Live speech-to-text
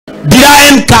Ndira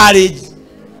encourage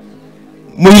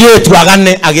muiretu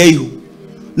agane ageihu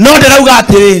no ndirauga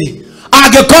atiriri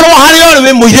angekorwo hari ori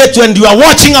we muiretu and you are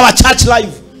watching our church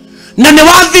live na ni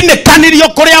wathinekanirio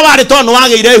kuria wari tondu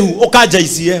wageire ihu uka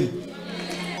Jcm.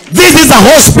 This is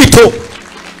a hospital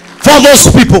for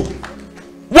those people.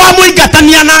 Wa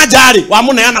muigatania na njari wa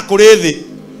muneana kurithi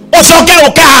ucoke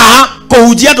ukaha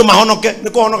kuhunjia andu mahonoke ni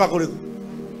kuhonoka kuriku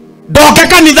ndoke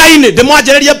kanitha-ini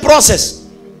ndimwanjiririe process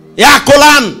ya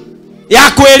kulan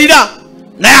ya kwirira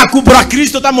na ya kumbura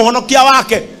Kristo ta muhonokia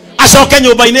wake acoke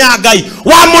nyumba-ini ya Ngai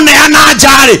wa muneana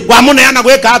njari wa muneana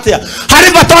gwika atia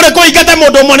hari batore kuingate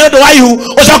mundu umwe ni undu wa ihu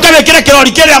ucoke wikire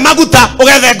kirori kiria maguta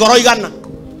ugethe ngoro igana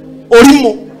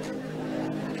urimu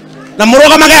na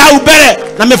murugamage hau mbere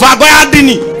na mibango ya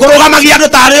dini kurugamagia andu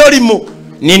tari urimu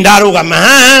ni ndarugama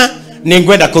haha ni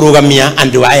ngwenda kurugamia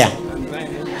andu aya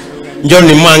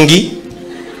John Mwangi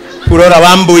Purora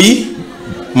Wambui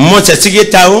Mocha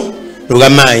Sigitau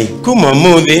rugamai kuma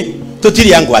Muthee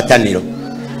tutiri ngwataniro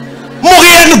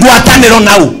mugie ngwataniro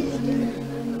nau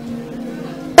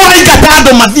oigata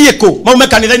andu mathieko maume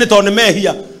kanitha-ini tondu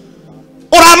mehia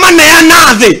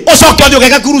uramaneana thi ucoke uthi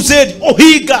ugeka crusade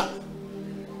uhinga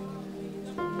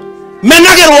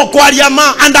menagirwo kwaria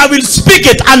ma and I will speak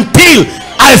it until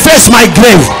I face my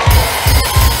grave.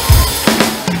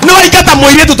 No ikata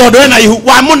muiretu tondu ena ihu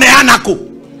wa muneana ku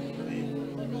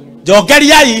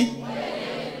jokeriai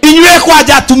inywe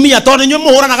kwanja atumia tondu inywe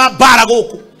muhuranaga bara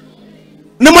guku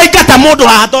ni muikata mundu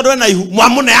haha tondu ena ihu wa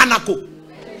muneana ku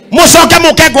mucoke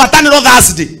muke ngwataniro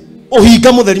Thursday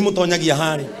uhinga mutheri mutonyagia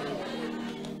hari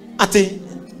ati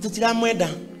tutiramwenda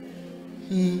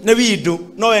ne windu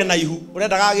no wena ihu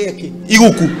urendaga giki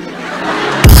iguku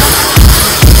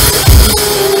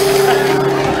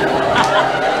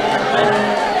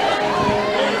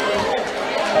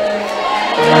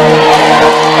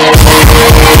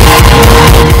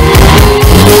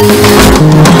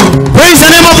Praise the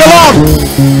name of the Lord.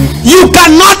 You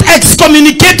cannot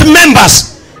excommunicate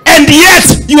members and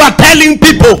yet you are telling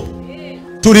people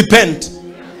to repent.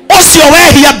 Osio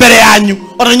wehia mbere yanyu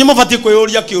ona nyumo fati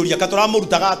kwiyuria kiuria katura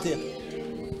murutaga atia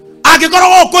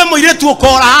agikorwo kwe muiretu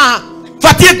ukora haha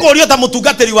fati kurio ta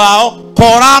mutungatiri wao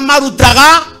kora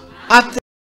marutaga atia.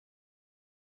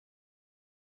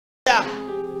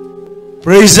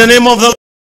 Praise the name of the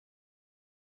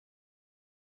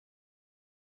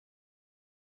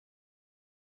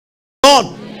Lord.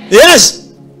 Yes,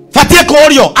 fati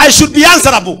kurio I should be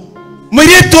answerable.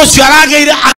 Muiretu osio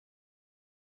arageire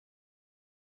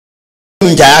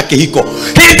nja yake hiko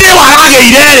hindi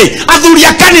warageire athuri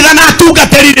akanitha na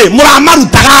atungatirire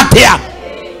muramarutaga atia.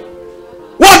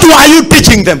 What are you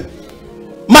teaching them?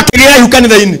 Makigira yu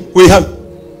kanitha-ini we have.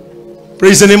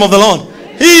 Praise the name of the Lord.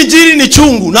 Hii injili ni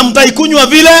chungu na mtaikunywa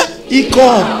vile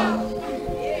iko.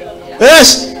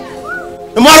 Yes,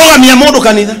 mwarogamia mundu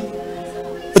kanitha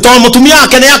to mutumia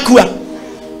ake ni akua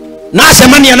na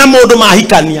semania na mundu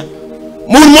mahikania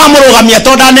mundu mwamurogamia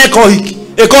to ndaneka hiki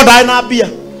ikoda na bia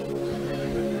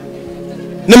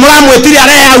ni muramwetiri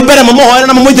arehe hau mbere mumuhoere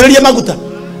na mumuitiririe maguta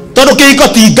tondu kihiko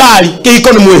ti ngari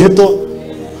kihiko ni mwihitwo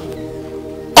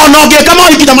ona ngeka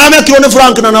mohiki na maramekirwo ni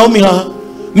Frank na Naomi haha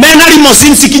mena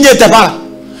limousine sikinyete bara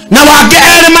na wake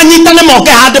ere manyitane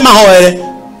moke hande mahoere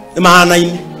ni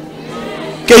mahana-ini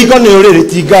kihiko ni uriri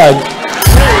ti ngari.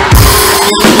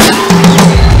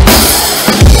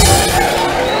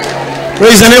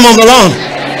 Praise the name of the Lord.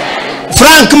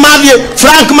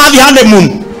 Frank Mavi honeymoon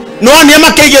no ni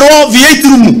makegero V8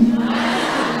 room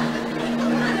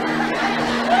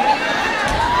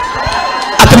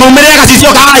atamumere gasisio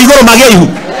kana igoro mageihu.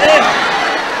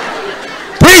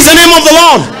 Praise the name of the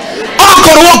Lord.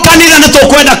 Akorwo kanitha ni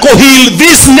tukwenda ku heal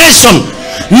this nation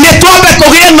ni twambe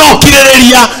kugie no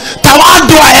kiririria ta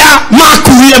andu aya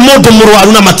makuire mundu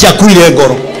murwaru na matiakuire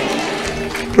ngoro.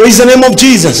 Praise the name of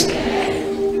Jesus.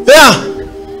 Yeah,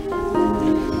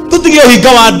 tutigio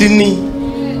higa wa dini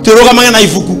turugamage na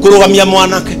ifuku kurugamia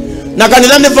mwanake na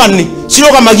kanitha ni fani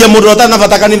cirugamagia mundu otana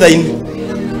bata kanitha-ini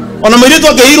ona muiretu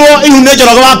akihirwo ihune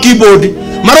njoroge wa keyboard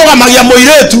marugamagia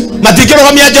muiretu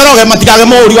matikirugamia njoroge matikage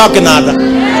muhuri wa kinanda.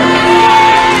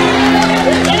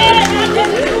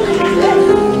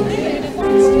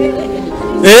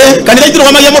 Kanitha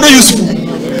iturugamagia mundu Yusufu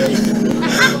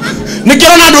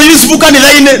nikirona andu Yusufu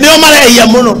kanitha-ini nio marehia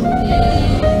muno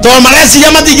to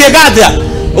mareciria matigikatia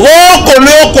goko ni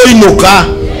ukuinuka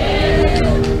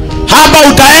hapa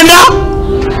utaenda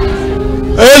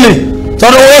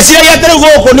tondu weciria atiri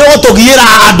goko ni ugutugiira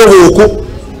andu guku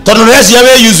tondu weciria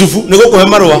we Yusufu ni gukuhe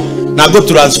marua na go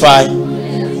transfer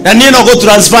na ni no go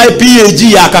transfer PAG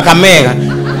ya Kakamega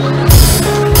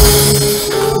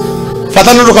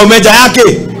fatano ndo kaumeja yake.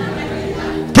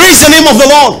 Praise Praise the name of the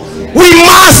Lord. We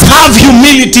must have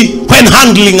humility when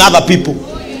handling other people.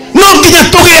 No kinya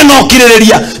tuge no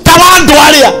kireria tawandu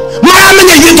aria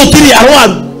maramenya ithu tutiri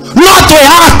arwaru no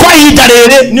twehaga kwa ihinda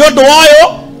riri ni undu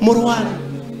wayo murwaru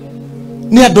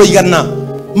ni andu igana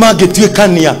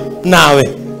mangituikania nawe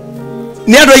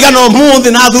ni andu igana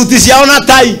muthi na thuti ciao na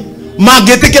tai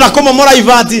mangitikira kumomora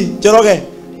ivati Njoroge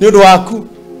ni undu waku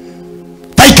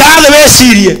taikara the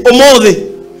wecirie umuthi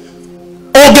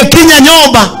ungikinya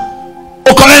nyomba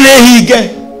ukore ni hinge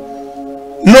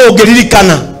no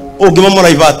ungiririkana ungimomora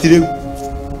ivati riu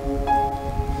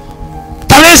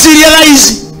tawecirie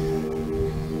thaisi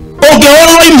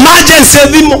ungihorwo emergency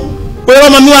thimo wira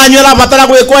mami wanyu arabatara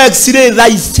gwikwa x-ray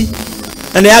thaisi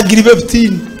na ni ya ngiri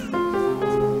 15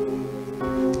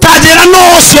 tajira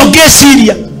no ucio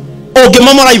ngeciria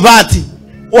ungimomora ivati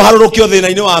uharurukio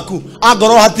thina-ini waku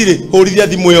angoro hatire hurithia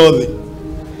thimu yothe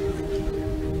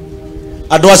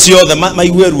andu acio othe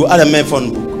maigueruo aria me phone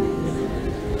book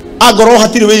angoro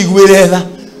hatire wiguire tha.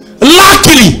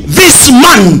 Luckily this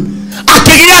man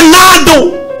akigia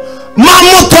nadu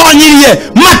mamutonyirie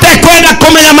matekwenda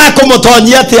kumenya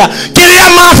makumutonyia atia kiria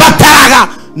mabataraga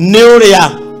ni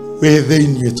uria we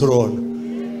thiini turona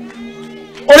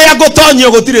uria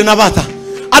gutonyio gutire na bata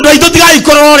andu aitu tigai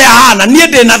kurora uria hana nie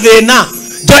ndi na thina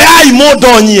njoyai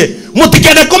mundonyie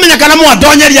mutikende kumenya kana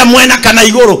mwandonyeria mwena kana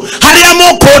iguru haria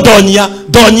mukundonyia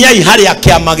donyiai haria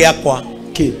kiama giakwa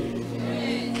ki.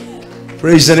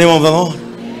 Praise the name of the Lord.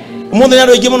 Mundu ni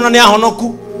andu aingi muno ni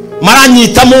ahonoku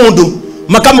maranyita mundu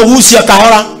makamugucia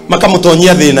kahora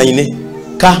makamutonyia thina-ini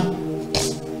ka.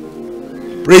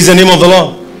 Praise the name of the Lord.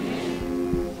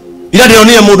 Ira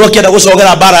ndionire mundu akienda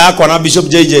gucogera bara yakwa na Bishop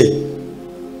JJ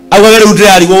augage riu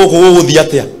ndirari guku guguthii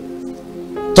atia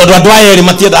tondu andu aya eri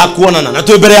matiendaga kuonana na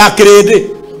twi mbere ya kirindi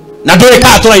na nduri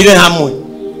ka turaire hamwe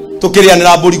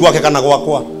tukirianira mburi gwake kana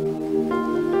gwakwa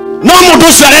no mundu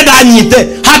ucio arenda anyite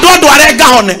handu andu arenga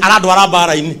hone arandwara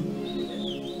bara-ini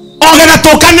ogena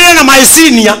tukanire na my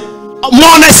senior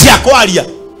mone cia kwaria.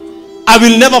 I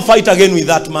will never fight again with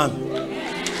that man.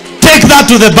 Take that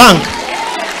to the bank.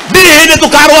 Ndiri hindi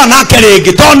tukarwa nake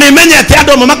ringi tondu nimenyete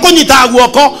andu makunyita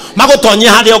guoko magutonyie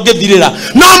haria ungithirira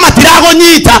no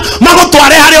matiragunyita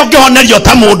magutware haria ungihonerio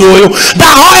ta mundu uyu.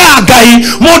 Ndahoya Ngai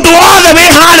mundu wothe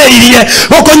wihariirie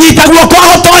gukunyita guoko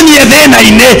agutonyie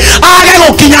thina-ini age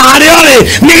gukinya haria uri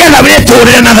nigetha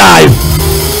witurire na thayu.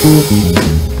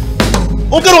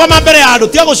 Ukirugama mbere ya andu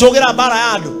tia gucugira bara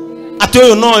ya andu ati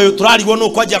uyu no uyu turarigwo no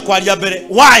kwanja kwaria mbere.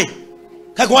 Why?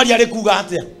 Kakwaria rikuga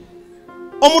atia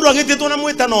o mundu agititwo na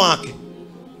mwitano wake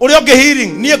uri ungi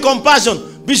healing nie compassion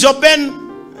Bishop Ben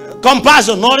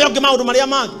compassion no uri ungi maundu maria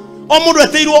mangi o mundu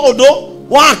eteirwo undu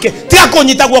wake tia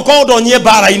kunyita guoko udonyie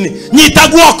bara-ini nyita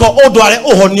guoko udware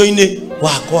uhonio-ini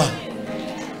wakwa.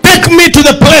 Take me to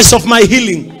the place of my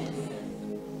healing.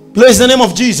 Praise the name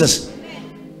of Jesus.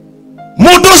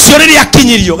 Mundu ucio riri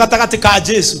akinyirio gatagati ka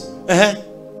Jesu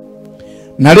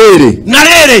na riri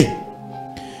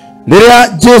riria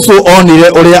Jesu onire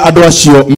uria andu acio